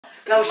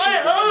No shit,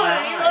 it's on my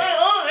eye.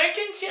 Oh, I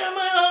can see on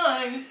my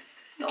eye.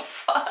 The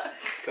fuck?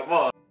 Come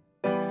on.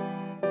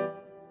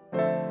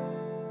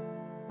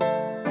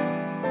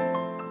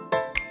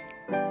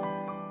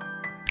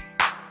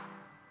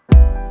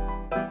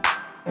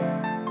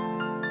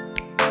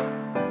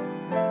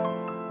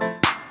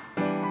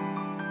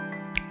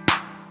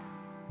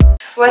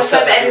 What's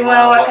up, everyone?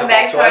 Welcome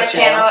back to our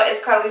channel.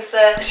 It's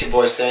Carlisa. It's your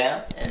boy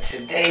Sam. And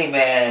today,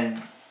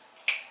 man,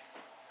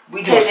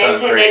 we doing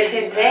something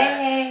crazy.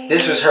 Today.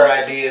 This was her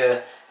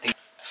idea.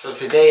 So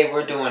today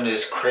we're doing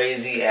this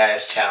crazy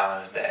ass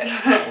challenge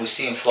that we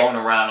seen floating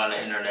around on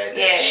the internet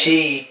that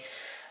she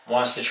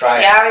wants to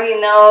try. Y'all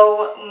already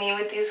know me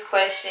with these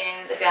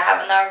questions. If y'all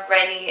haven't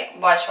already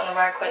watched one of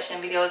our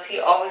question videos, he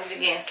always be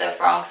getting stuff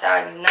wrong, so I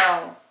already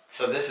know.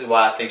 So this is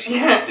why I think she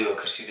can't do it,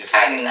 because she just...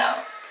 I already know.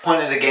 The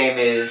point of the game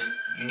is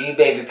you need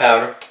baby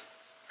powder.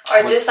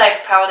 Or just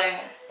like powder.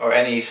 Or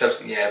any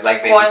substance, yeah,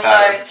 like baby powder.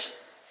 Cornstarch.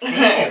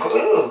 Yeah,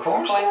 cornstarch.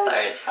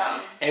 Cornstarch,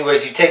 something.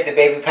 Anyways, you take the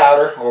baby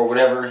powder or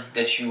whatever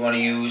that you want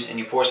to use and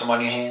you pour some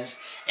on your hands.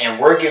 And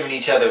we're giving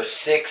each other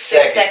 6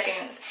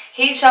 seconds.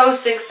 He chose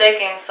 6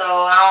 seconds, so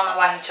I don't know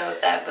why he chose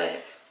that,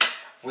 but...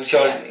 We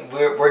chose,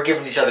 we're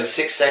giving each other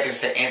 6 seconds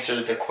to answer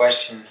the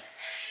question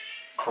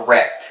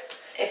correct.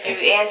 If you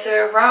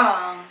answer it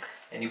wrong...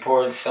 And you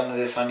pour some of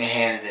this on your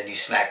hand and then you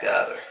smack the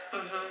other.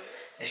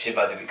 This shit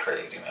about to be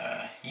crazy,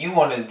 man. You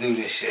wanted to do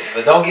this shit,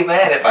 but don't get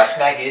mad if I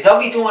smack you.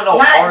 Don't be doing no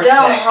hard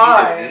smacks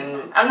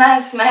either, dude. I'm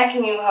not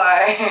smacking you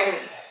hard.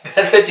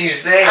 That's what you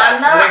say. I'm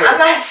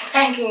not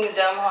smacking you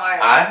dumb hard.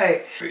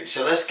 Alright.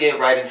 So let's get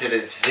right into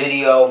this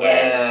video,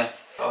 man.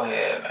 Go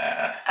ahead,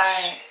 man.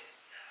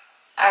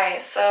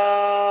 Alright,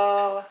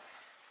 so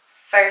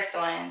first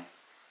one.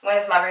 When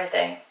is my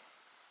birthday?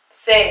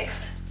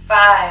 6,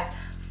 5,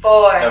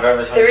 4,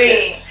 November 3.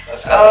 25th.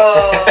 Let's go.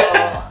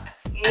 Oh.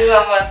 You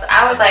almost,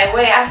 I was like,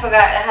 wait, I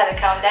forgot I had to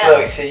count down.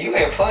 Look, see, you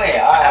ain't playing.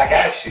 I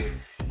got you.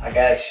 I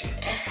got you.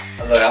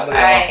 Look, I'm looking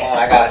at my phone.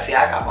 I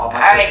got my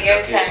Alright,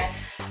 your turn.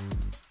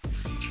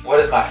 What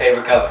is my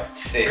favorite color?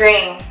 6.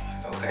 Green.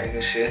 Okay,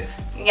 good shit.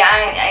 Yeah,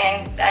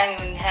 I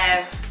didn't even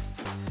have...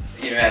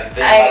 You didn't have to think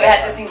about I didn't even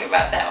have to think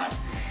about that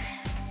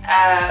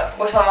one.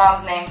 What's my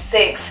mom's name?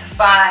 6,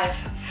 5,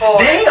 4.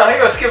 Damn, you're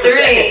gonna skip 3. a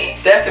second.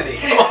 Stephanie,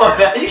 come on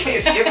now. You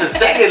can't skip a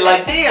second.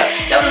 Like, damn.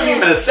 That wasn't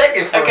even a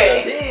second for me.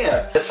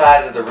 Damn. The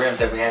size of the rims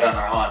that we had on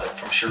our Honda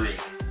from Cherie.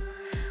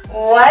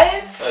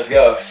 What? Let's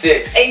go.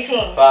 6.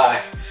 18.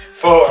 5.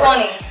 4.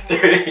 20. 3.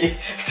 2.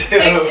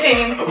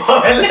 16. 1.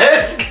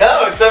 Let's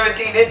go.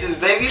 17 inches,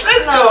 baby.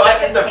 Let's go. I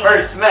get the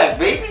first smack,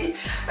 baby.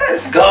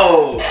 Let's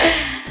go.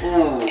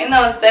 Ooh. You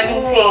know, 17.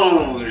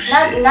 Ooh,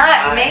 not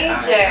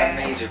major. Not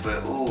major,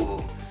 but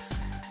ooh.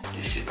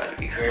 This shit about to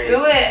be crazy.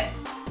 Do it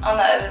on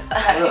the other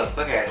side.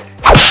 Look at it.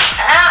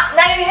 Ow,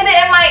 now you hit it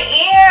in my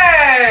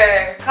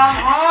ear. Come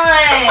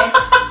on.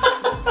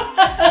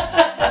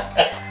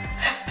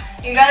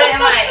 You got it in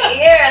my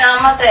ear and I'm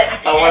about to...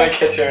 I want to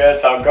catch your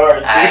ass off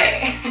guard.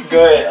 Alright.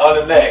 Go ahead, on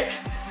the neck.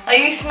 Oh,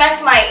 you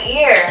smacked my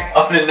ear.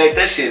 On the neck,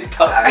 that shit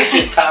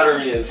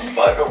powdery as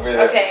fuck over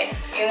there. Okay,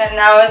 you know,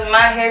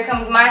 now here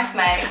comes my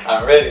smack.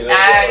 I'm ready,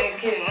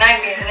 let's go. You're not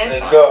getting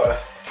this Let's go.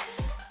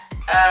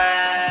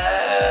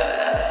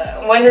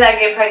 When did I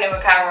get pregnant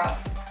with Cairo?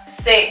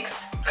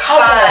 6,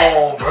 Come 5,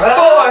 on, bro.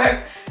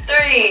 4,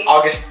 3,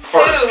 August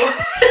 1st.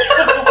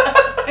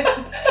 2.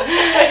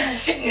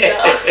 Shit.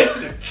 No.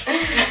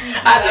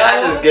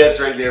 I just guessed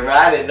right there, man.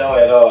 I didn't know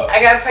at all.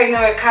 I got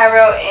pregnant with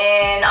Cairo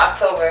in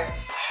October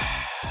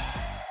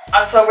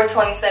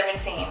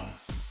 2017.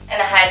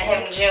 And I had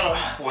him June.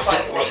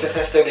 Well, since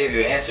I still gave you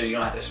an answer, you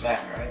don't have to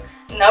smack me, right?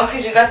 No,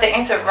 because you got the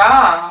answer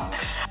wrong.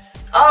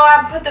 Oh,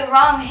 I put the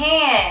wrong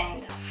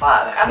hand.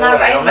 Fuck, I'm not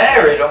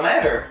right-handed. It don't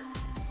matter.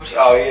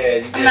 Oh yeah,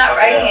 you did. I'm not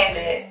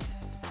right-handed.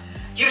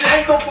 You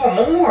just gonna pour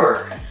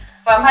more.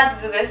 But I'm gonna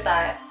have to do this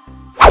side.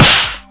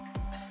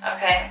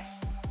 Okay.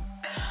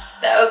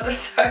 That was the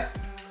start.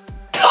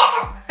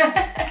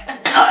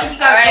 You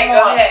got some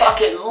on my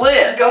fucking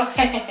lip. Go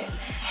ahead.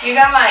 You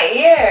got my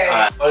ear.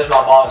 Alright. What is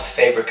my mom's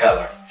favorite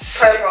color?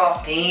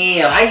 Purple.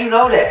 Damn, how you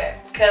know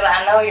that? Because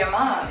I know your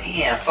mom.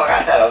 Damn, fuck,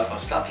 I thought I was gonna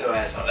stump your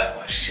ass on that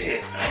one.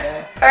 Shit,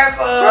 man.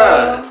 Purple.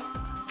 Bruh.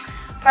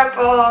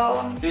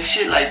 Purple. This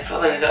shit like feel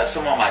like I got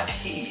some on my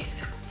teeth.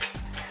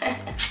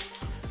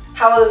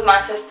 How old is my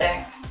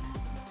sister?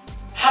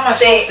 How am I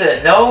supposed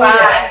to know 5,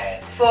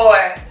 that?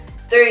 4,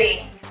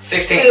 3,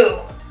 16. 2,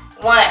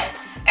 1.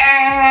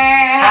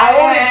 How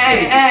old is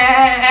she?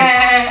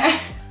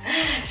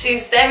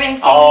 She's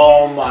 17.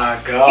 Oh my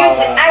god.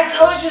 I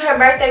told you her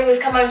birthday was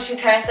coming up. She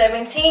turned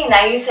 17.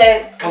 Now you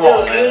said, come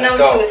on, man, you know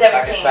go. she was 17. So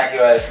I can smack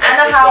your ass next. I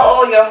know how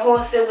old your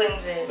whole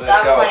siblings is.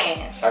 Stop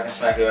playing. So I can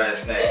smack your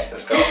ass next.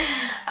 Let's go.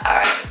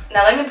 Alright.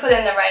 Now let me put it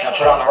in the right hand.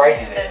 Put on the right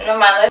hand. No,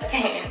 my left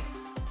hand.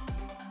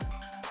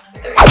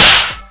 3.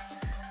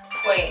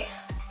 Wait.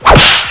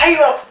 How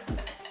you up?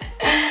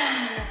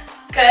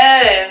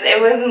 Cause it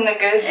wasn't a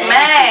good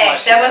smack.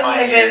 That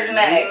wasn't a good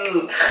smack.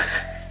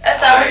 That's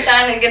why I was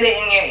trying to get it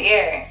in your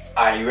ear.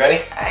 Alright, you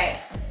ready? Alright.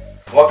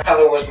 What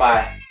color was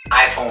my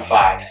iPhone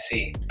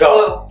 5C.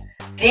 Go.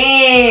 Blue.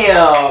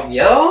 Damn,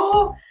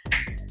 yo.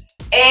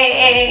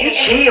 Hey. You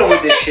cheating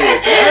with this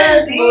shit,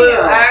 man. Blue.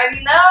 I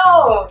already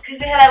know.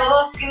 Because it had a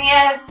little skinny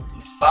ass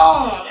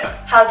phone.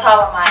 How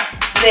tall am I?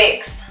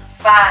 6,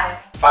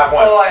 5, 5'1".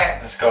 4.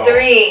 Let's go.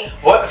 3.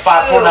 What?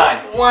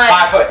 5'9". 1.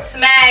 5 foot.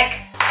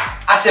 Smack.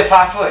 I said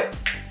 5 foot.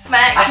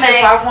 Smack. I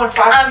said 5'1",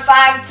 5. I'm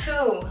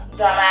 5'2",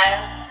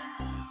 dumbass.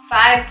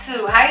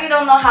 5'2". How you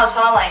don't know how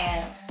tall I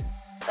am?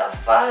 The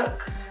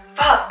fuck?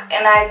 Fuck.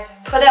 And I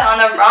put it on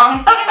the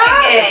wrong hand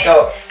again. Let's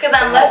go. Because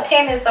I'm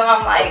left-handed, so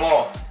I'm like.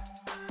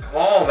 Come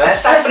on, man.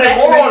 Stop putting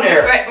more on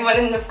there. One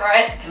in the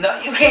front. No,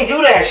 you can't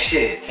do that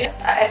shit.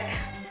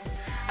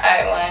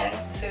 Alright, 1,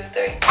 2,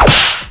 3.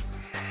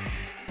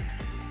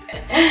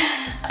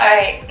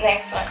 Alright,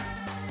 next one.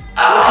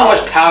 Look how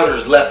much powder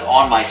is left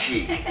on my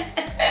cheek.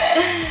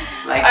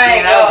 Like,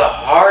 right, that was a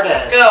hard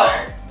ass.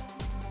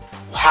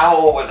 Go. How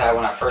old was I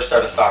when I first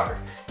started soccer?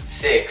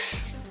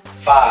 6,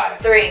 5,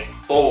 3,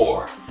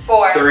 4,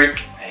 4. 3.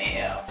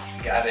 Damn,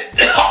 got it.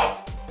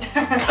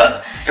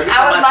 Every I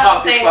time was I about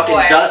talk, to there's say fucking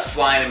 4. dust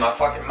flying in my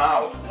fucking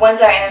mouth.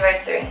 When's our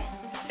anniversary?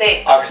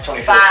 6. August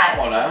 25th. 5. Come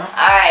on now.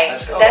 Alright,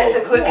 Let's go. that's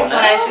the quickest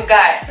one that you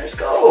got. Let's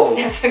go.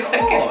 That's the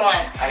quickest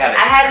one.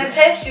 I had to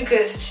test you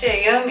because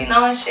shit, you don't be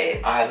knowing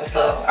shit. Alright, let's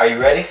go. Are you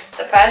ready?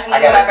 Surprisingly,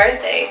 my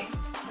birthday.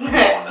 Come on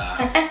now.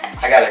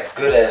 I got a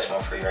good ass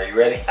one for you. Are you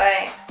ready?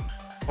 Alright.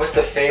 What's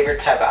the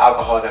favorite type of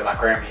alcohol that my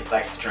grandma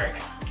likes to drink?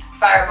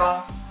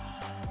 Fireball.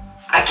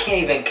 I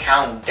can't even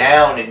count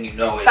down and you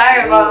know it.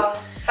 Fireball.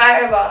 Dude.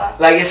 Fireball.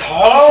 Like, it's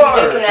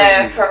hard. And she's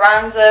drinking a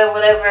Carlisa,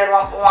 whatever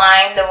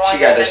wine, the one. She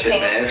got that shit,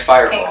 man. It's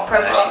Fireball,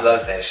 man. She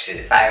loves that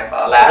shit.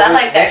 Fireball. I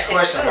like that next shit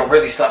question, too. I'm gonna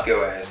really stump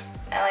your ass.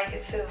 I like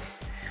it too.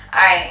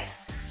 Alright.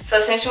 So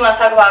since you want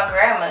to talk about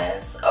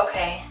grandmas,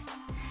 okay.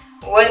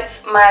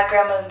 What's my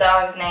grandma's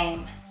dog's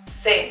name?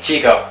 6.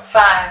 Chico.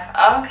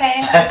 5.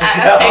 Okay. Let's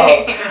go.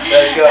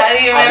 Let's go. How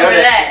do you remember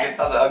that?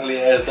 That was an ugly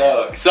ass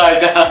dog. Sorry,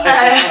 dog.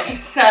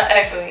 It's not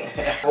ugly.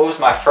 What was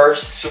my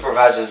first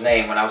supervisor's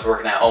name when I was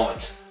working at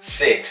Owens?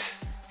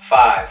 6,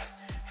 5,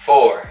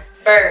 4,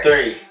 Bird.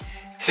 3,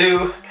 2,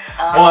 1.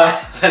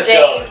 Let's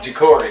James. go.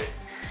 Jacory.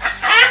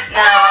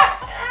 No.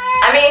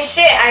 I mean,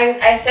 shit,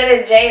 I said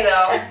it J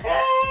though.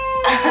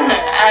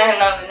 I didn't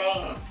know the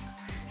name.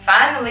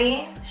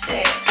 Finally,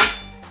 shit.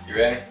 You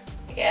ready?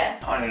 Yeah.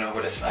 I don't even know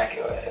where to smack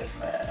your ass,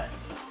 man.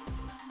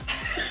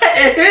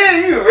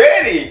 You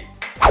ready?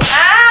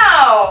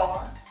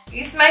 Ow!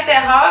 You smacked it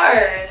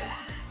hard.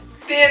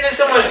 Damn, there's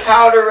so much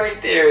powder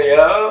right there,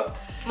 yo.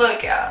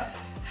 Look, y'all.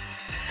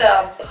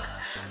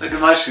 Look at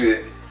my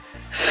shit.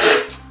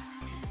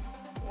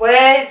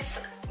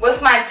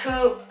 What's my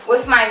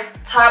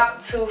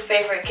top 2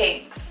 favorite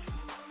cakes?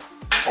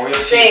 Oreo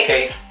 6,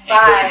 cheesecake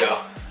 5, and cookie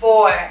dough.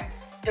 4,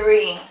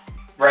 3,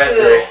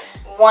 Raspberry. 2,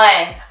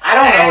 1. I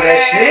don't know that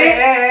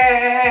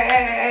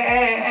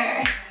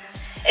shit.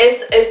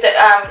 It's the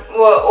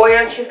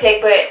Oreo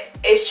cheesecake, but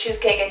it's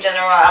cheesecake in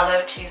general. I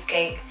love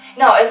cheesecake.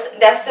 No,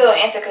 that's still an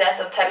answer because that's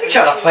the type of. You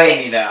trying to play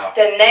me now?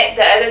 The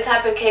other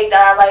type of cake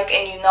that I like,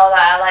 and you know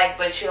that I like,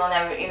 but you're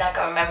not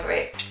gonna remember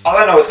it. All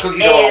I know is cookie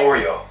dough or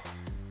Oreo.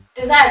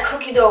 There's not a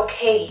cookie dough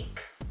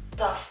cake.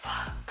 The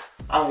fuck?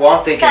 I'm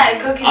thinking. It's not a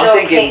cookie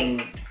dough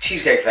cake.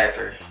 Cheesecake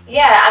Factory.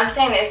 Yeah, I'm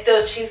saying it's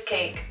still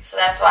cheesecake, so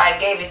that's why I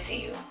gave it to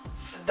you.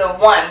 The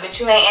one, but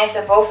you ain't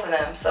answered both of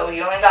them, so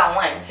you only got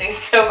one, so you're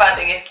still about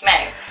to get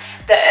smacked.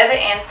 The other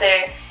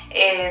answer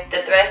is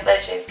the tres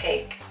leches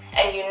cake.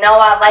 And you know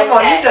I like that.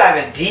 Come on, you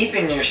diving deep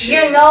in your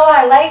shit. You know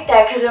I like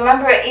that, because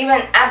remember,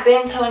 even I've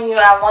been telling you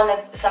I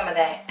wanted some of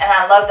that. And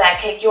I love that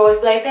cake. You always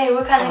be like, babe,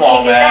 what kind of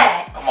cake is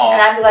that? Come on.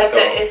 And I'd be like,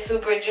 it's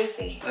super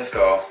juicy. Let's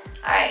go.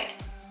 Alright.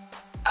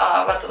 Oh,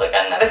 I'm about to look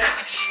at another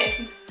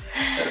question.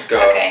 Let's go.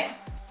 Okay.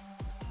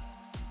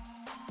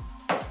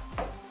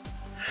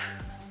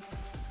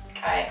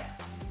 Alright.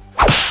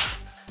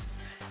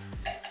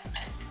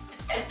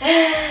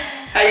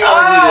 How you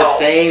always do the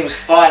same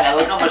spot? Now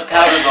look how much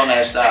powder's on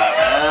that side,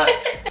 man.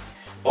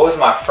 What was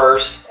my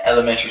first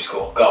elementary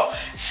school? Go.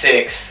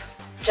 6,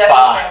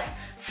 5,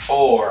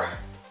 4,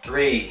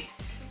 3,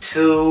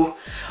 2,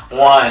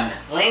 1.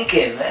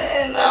 Lincoln,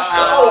 man. Let's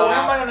go. Where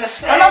am I gonna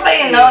smack Don't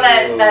nobody know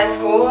that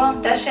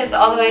school. That shit's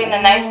all the way in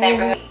the nice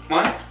neighborhood.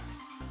 What?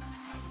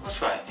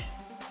 What's right?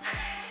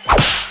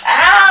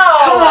 Ow!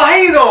 Come on, how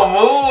you gonna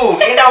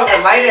move? And that was a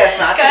light ass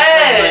knot. I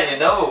in your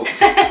nose.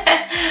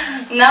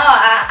 No, I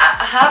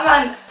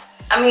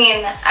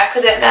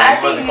could have. I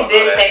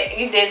think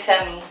you did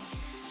tell me.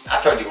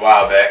 I told you a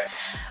while back.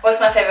 What's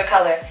my favorite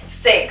color?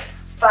 6,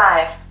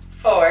 5,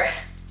 4,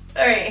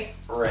 3,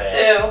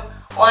 Red.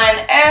 2, 1.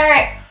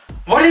 Eric.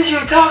 What is you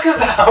talking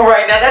about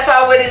right now? That's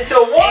why I went into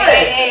 1.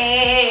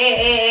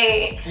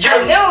 Hey, I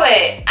knew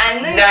it. I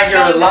knew. Now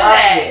you're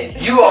lying.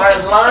 You are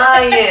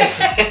lying.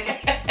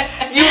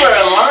 You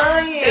are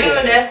lying.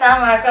 Dude, that's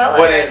not my color.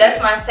 What is that's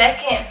it? my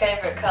second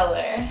favorite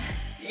color.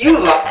 You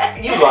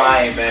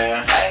lying,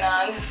 man. Sorry, no,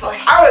 I'm just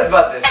like. I was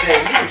about to say,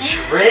 you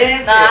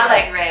tripping. No, I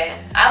like red.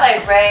 I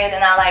like red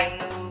and I like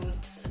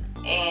nudes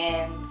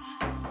and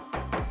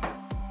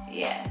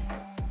yeah.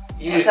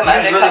 You was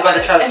really about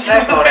to try to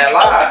smack on that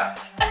lie.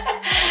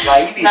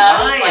 Like, you be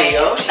lying,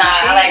 yo. She cheating,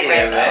 I like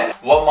red, man.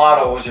 What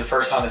model was your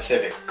first Honda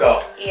Civic?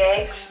 Go.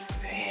 EX.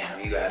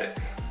 Damn, you got it.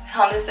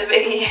 Honda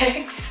Civic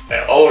EX.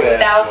 That old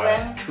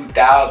 2000.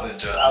 2000,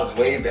 Joe. That was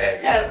way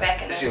back. That was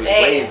back in the day. She was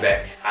way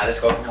back. Alright, let's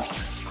go. Come on.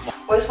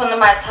 What's one of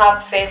my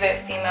top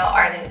favorite female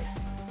artists?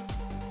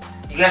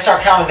 You gotta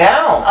start counting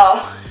down.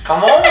 Oh.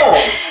 Come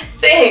on.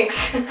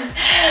 6,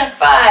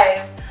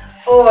 5,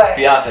 4,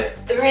 Beyonce.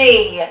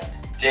 3,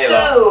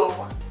 J-Lo.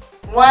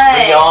 2, 1.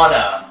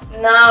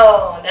 Rihanna.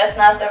 No, that's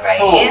not the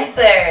right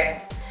answer.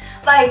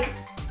 Like,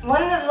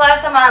 when was the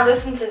last time I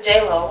listened to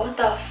J-Lo? What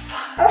the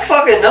fuck? I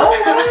fucking know.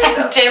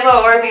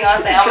 J-Lo or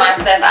Beyonce on my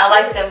stuff. I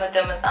like them, but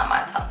them is not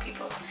my top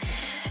people.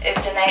 It's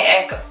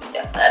Janae Aiko.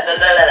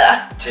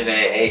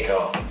 Janae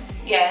Aiko.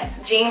 Yeah,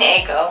 Jean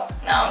Aiko.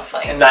 No, I'm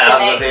playing. Nah,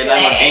 I was gonna say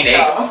that Jean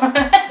Aiko.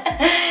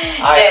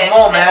 Alright,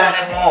 come on, man.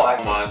 Come on.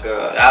 Oh my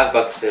god. I was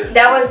about to say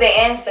that was the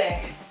answer.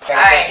 I got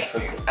a question for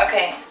you.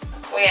 Okay.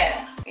 Well,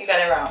 yeah, you got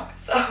it wrong.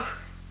 So,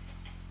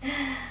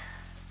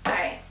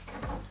 alright.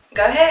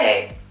 Go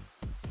ahead.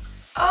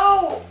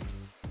 Oh.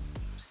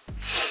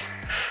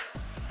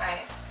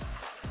 Alright.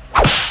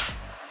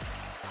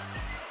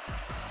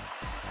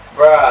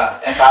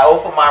 Bruh, if I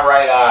open my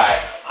right eye,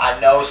 I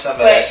know some of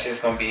that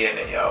shit's gonna be in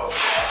it, yo.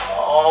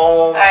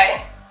 Oh.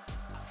 Alright.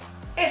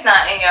 It's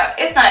not in your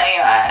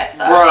eye,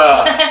 so.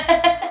 Bruh.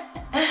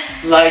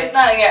 Like. It's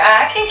not in your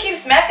eye. I can't keep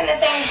smacking the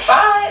same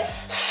spot.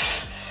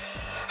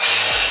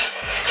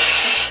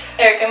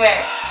 Here, come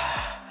here.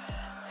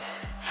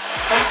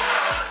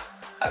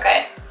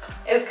 Okay.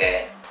 It's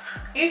good.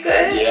 You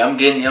good? Yeah, I'm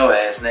getting your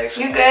ass next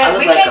week. You good?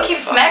 We can't keep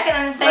smacking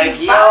in the same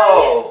spot.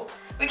 Yo.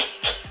 We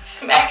can't keep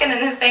smacking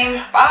in the same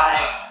spot.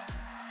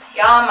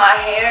 Y'all, my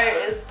hair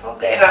is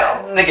poking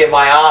out. Nigga,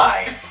 my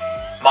eye.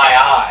 My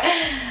eye.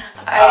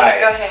 Alright,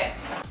 go ahead.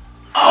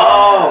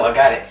 Oh, I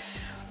got it.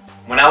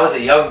 When I was a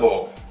young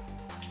boy.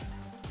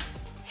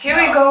 Here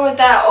we go with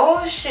that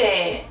old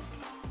shit.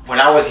 When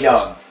I was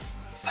young,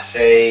 I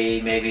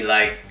say maybe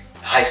like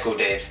high school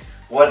days.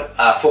 What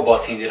football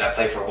team did I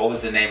play for? What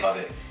was the name of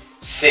it?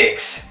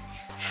 6,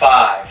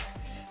 5,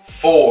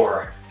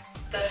 4,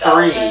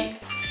 3.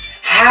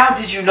 How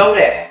did you know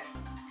that?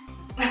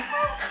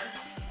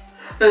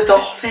 The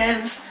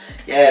Dolphins?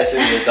 Yes, it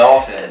was the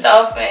Dolphins. The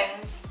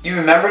Dolphins. You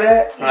remember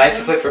that? When I used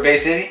to play for Bay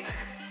City?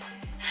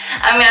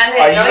 I mean, I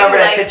didn't know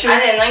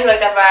you like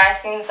that, but I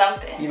seen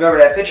something. You remember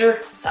that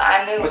picture? So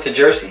I knew. With the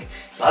jersey?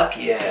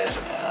 Lucky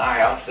ass, man.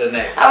 Alright, on to the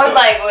next. I was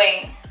like,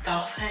 wait.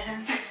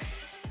 Dolphins.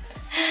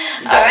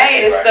 Alright,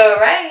 it's still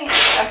right.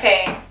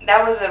 Okay,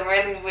 that was a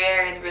really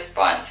weird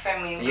response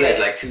from me. You had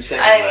like 2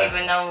 seconds. I didn't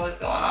even know what was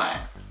going on.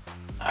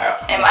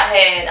 Alright. In my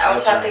head, I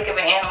was trying to think of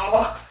an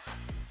animal.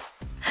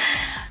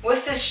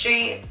 What's the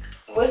street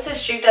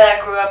that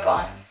I grew up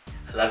on?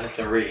 11th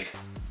and Reed.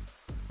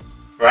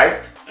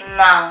 Right?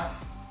 No.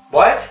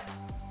 What?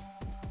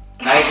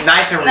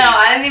 9th and Reed. No,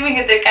 I didn't even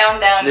get the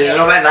countdown There's yet.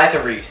 no at 9th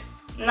and Reed.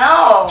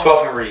 No.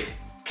 12th and Reed.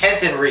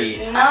 10th and Reed.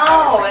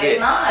 No, it's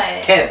not.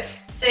 10th.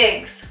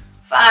 6,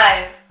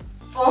 5,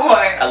 4.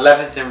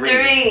 11th and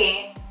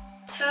Reed.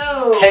 3, 2.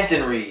 10th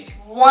and Reed.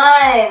 1.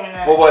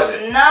 What was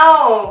it?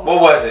 No.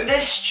 What was it? The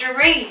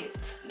street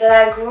that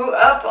I grew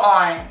up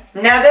on.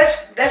 Now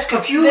that's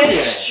confusing. The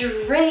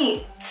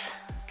street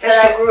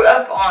that I grew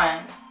up on.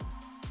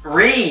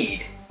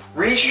 Reed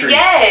Street.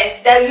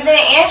 Yes, that you didn't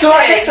answer. So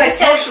I guess like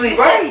partially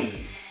right.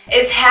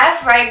 It's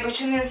half right,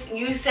 but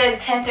you said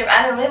 10th and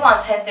I didn't live on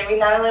 10th and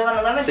Reed, I didn't live on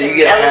 11th and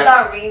Reed. I lived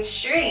on Reed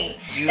Street.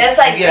 That's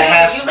like you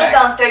lived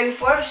on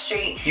 34th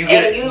Street. You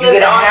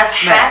lived on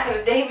half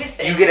of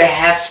Davidson. You get a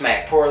half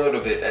smack. Pour a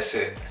little bit. That's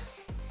it.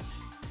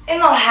 Ain't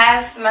no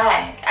half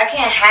smack. I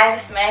can't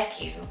half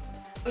smack you.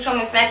 Which one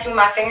to smack you with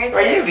my fingertips?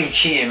 Bro, you be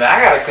cheating, man.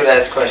 I got a good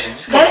ass question.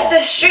 That's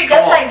the street.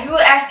 That's like you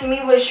asking me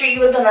what street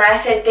you lived on, and I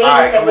said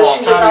Davidson, but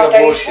you lived on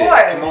 34.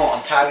 Come on,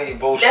 I'm tired of your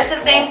bullshit. That's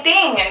the same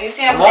thing. You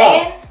see what I'm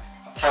saying?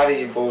 I'm tired of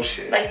your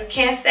bullshit. Like you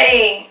can't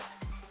say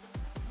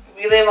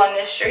we live on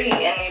this street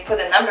and you put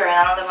a number and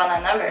I don't live on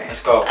that number.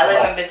 Let's go. I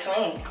live in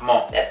between. Come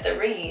on. That's the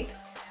read.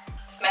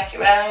 Smack you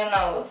right on your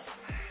nose.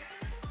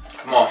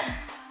 Come on.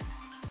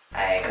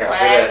 Alright, I got a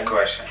good ass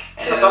question.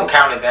 So don't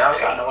count it down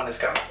so I know when it's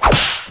coming.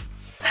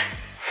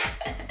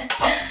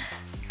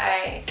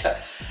 Alright.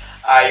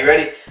 Alright, you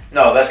ready?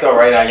 No, let's go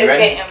right now. You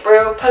ready? It's getting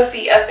real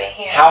puffy up in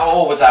here. How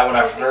old was I when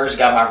I first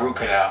got my root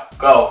canal?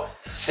 Go.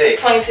 6.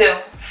 22.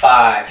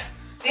 5.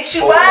 Yes,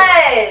 you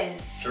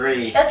was.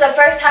 3. That's the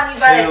first time you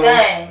got it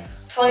done.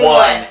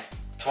 21.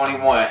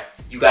 21.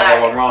 You got that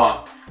one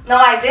wrong. No,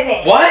 I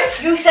didn't.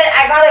 What? You said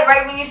I got it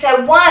right when you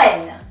said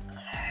 1.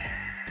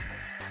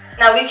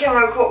 Now we can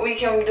record. We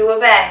can do it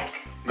back.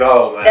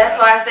 Go, man.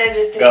 That's why I said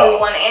just to do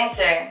one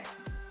answer.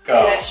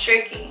 Go. Because it's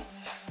tricky.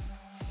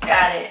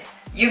 Got it.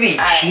 You be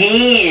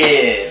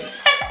cheating.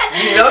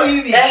 You know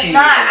you be cheating. That's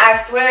not.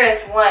 I swear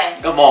it's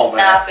 1. Come on,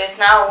 man. Now if it's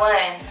not 1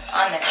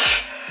 on there.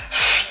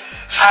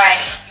 All right.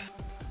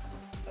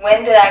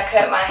 When did I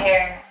cut my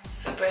hair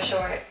super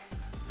short?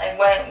 Like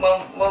what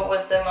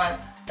was the month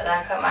that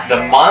I cut my hair?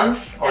 The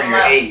month or your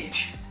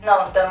age?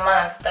 No, the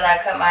month that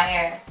I cut my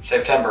hair.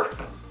 September.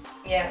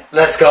 Yeah.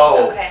 Let's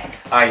go. Okay.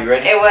 All right, you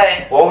ready? It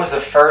was. What was the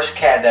first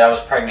cat that I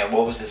was pregnant?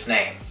 What was its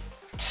name?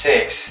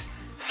 6,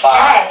 5,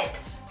 Cat.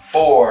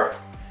 4,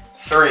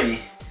 3,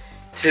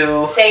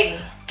 2, Sadie.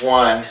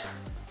 1.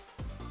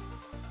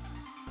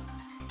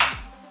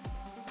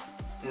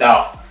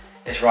 No,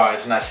 it's wrong.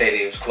 It's not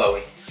Sadie. It was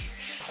Chloe.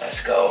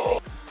 Let's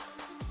go.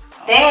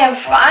 Damn!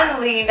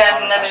 Finally, you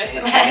got another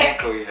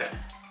smack.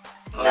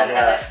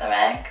 Another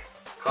smack.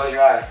 Close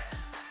your eyes.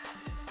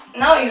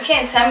 No, you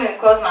can't tell me to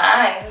close my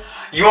eyes.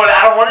 You want?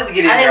 I don't want it to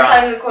get in your eye.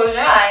 I didn't tell you to close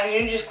your eyes.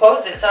 You just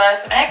closed it, so I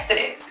smacked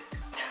it.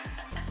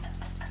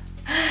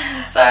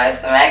 So I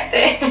smacked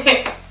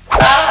it.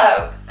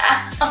 Stop.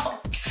 Ow.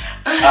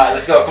 Alright,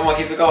 let's go. Come on,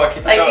 keep it going.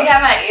 Keep it like going. You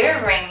have my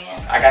ear ringing.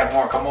 I got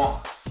more. Come on.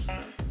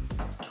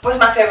 What's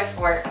my favorite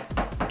sport?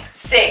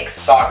 6,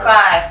 Soccer.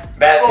 5,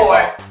 Basketball.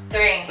 4, 3.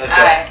 Let's go.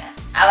 Alright.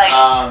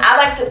 I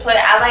like to play.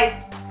 I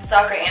like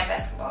soccer and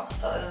basketball.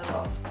 So this is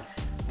both.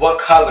 What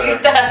color? You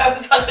thought I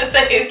was about to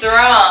say it's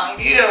wrong.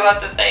 You were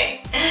about to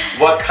say.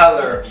 What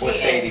color was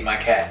Sadie, my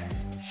cat?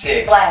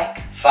 6, Black.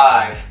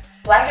 5,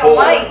 Black 4. and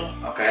white.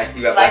 Okay,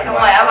 you got Black and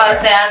white. I'm about to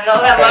say I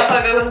know that Okay.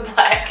 motherfucker was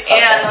black,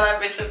 and I know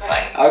that bitch was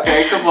white.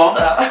 Okay, come on.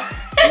 So.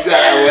 You got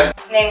that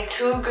one. Name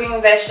 2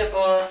 green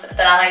vegetables that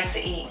I like to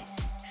eat.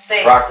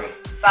 6, Broccoli.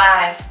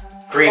 5,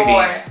 Green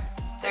 4, beans.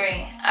 3.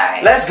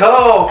 Alright. Let's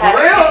go. For I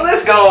real, agree.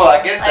 let's go.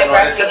 I guess that Like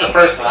one. Except the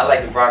broccoli. first one. I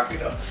like the broccoli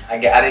though. I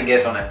didn't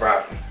guess on that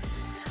broccoli.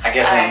 I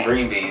guess on Alright.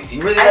 green beans.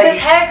 You really I like just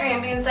it? had green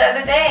beans the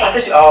other day. I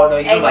thought you. Oh no,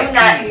 you And don't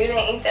like you peas.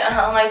 didn't eat them. I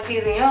don't like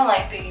peas, and you don't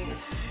like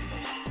peas.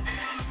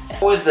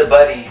 Who was the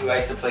buddy who I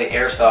used to play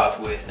airsoft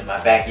with in my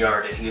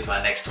backyard, and he was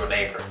my next door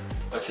neighbor?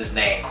 What's his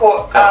name?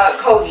 Cody.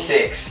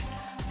 6,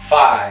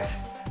 5,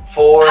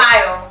 4.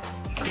 Kyle.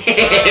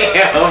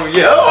 Damn,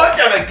 yo, I'm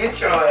trying to get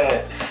your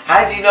ass.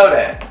 How'd you know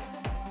that?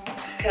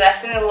 Cause I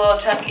seen a little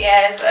chunky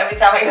ass every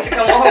time I used to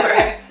come over.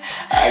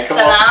 Alright, come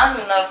so on. now I don't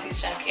even know if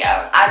he's chunky.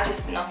 I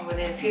just know who it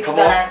is. He's Come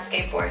been on. on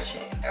skateboard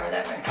shit or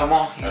whatever. Come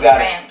on, you Those got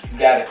ramps. it. You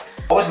got it.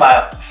 What was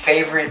my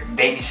favorite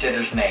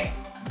babysitter's name?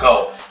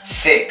 Go.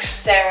 6,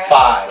 Sarah.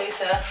 5,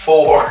 Lisa.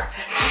 4,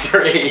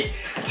 3,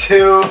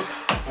 2, 1.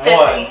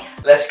 Stephanie.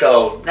 Let's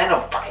go. Not no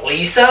fuck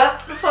Lisa.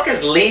 Who the fuck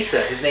is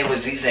Lisa? His name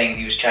was Zizang.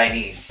 He was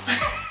Chinese.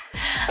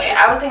 Okay,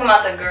 I was thinking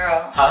about the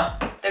girl. Huh?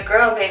 The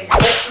girl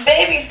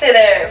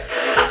babysitter.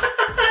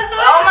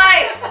 Oh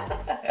my.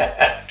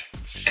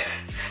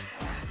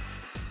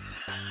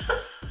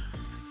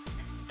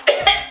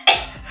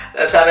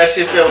 That's how that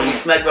shit felt when you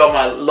smacked me on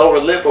my lower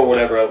lip or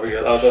whatever over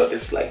here. Although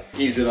it's like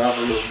easing off a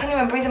I little. can't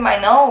even breathe in my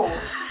nose.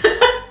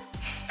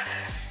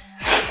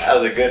 That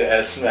was a good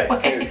ass smack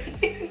too.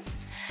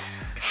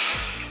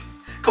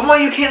 Come on,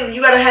 you can't.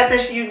 You gotta have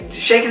that. You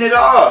shaking it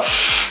off.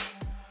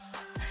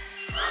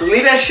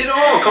 Leave that shit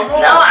on. Come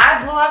on. No, I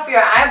blew up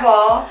your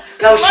eyeball.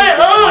 No, shit was in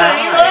my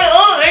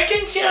eye. I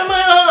can see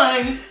my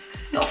eye.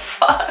 No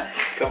fuck.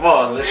 Come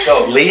on, let's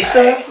go.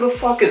 Lisa? Who the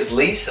fuck is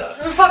Lisa?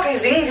 Who the fuck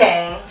is Zing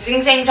Zang?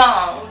 Zing Zang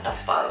Zhang. What the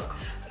fuck?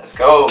 Let's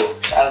go.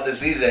 Shout out to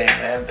Zizang,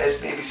 man.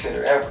 Best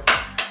babysitter ever.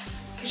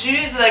 Cause you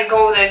used to like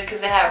go there because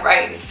they had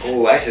rice.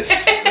 Ooh, I just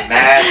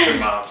smashed her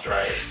mom's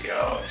rice,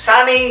 yo.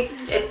 Sammy,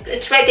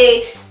 it's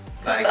ready.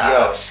 Like,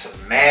 yo,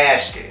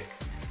 smashed it.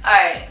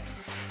 Alright.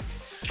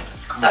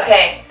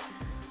 Okay.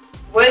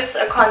 What's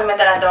a condiment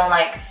that I don't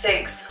like?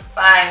 6,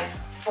 5,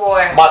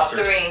 4, Mustard.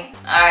 3.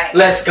 Alright.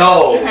 Let's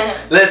go.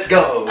 Let's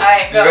go.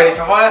 Alright, go. You ready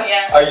for mine?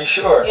 Yeah. Are you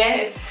sure?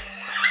 Yes.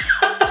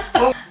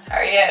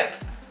 Hurry up.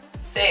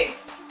 6,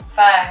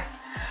 5,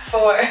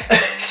 4.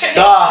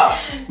 Stop.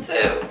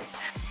 2.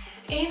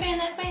 Even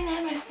if we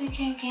never speak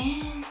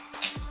again.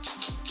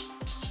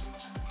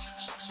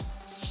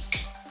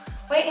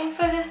 Waiting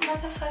for this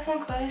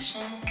motherfucking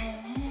question.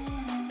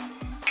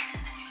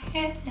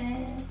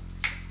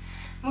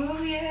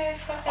 Move your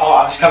fucking Oh,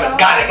 I'm just coming. soul.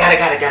 Got it. I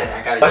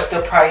got it. What's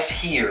the price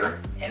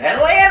here in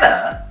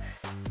Atlanta?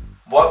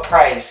 What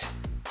price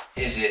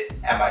is it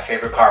at my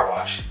favorite car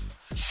wash?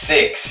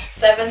 6,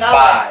 $7.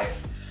 5,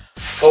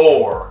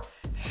 4,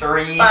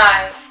 3,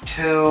 5,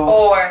 2,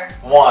 4.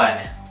 1.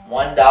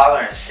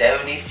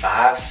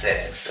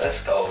 $1.75.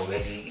 Let's go,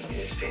 baby. Give me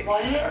this baby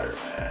What? card,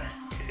 man.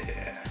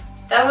 Yeah.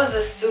 That was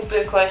a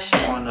stupid question.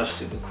 Oh, no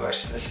stupid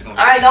question. This is gonna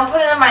be Alright, don't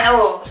put it in my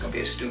nose. It's gonna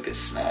be a stupid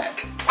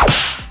snack.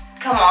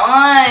 Come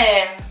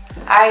on.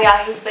 Alright,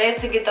 y'all, he said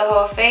to get the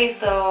whole face,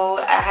 so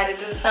I had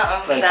to do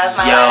something because that was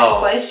my last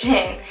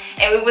question.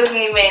 And we wasn't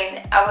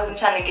even, I wasn't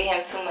trying to get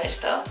him too much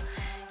though.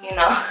 You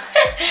know.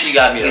 She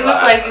got me. You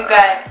look like you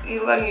got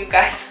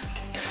something.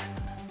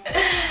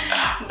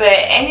 But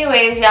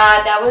anyways,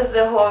 y'all, that was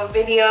the whole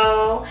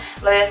video.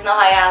 Let us know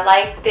how y'all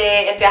liked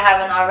it. If y'all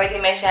haven't already,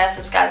 make sure y'all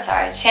subscribe to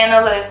our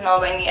channel. Let us know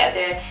of any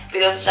other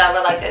videos y'all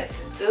would like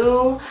us to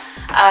do.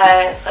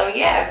 So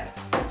yeah.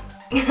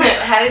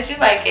 How did you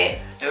like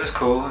it? It was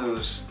cool. It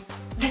was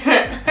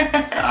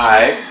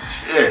alright.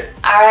 Shit.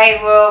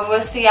 Alright, well,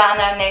 we'll see y'all in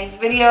our next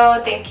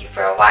video. Thank you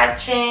for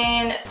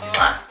watching.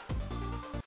 Mwah.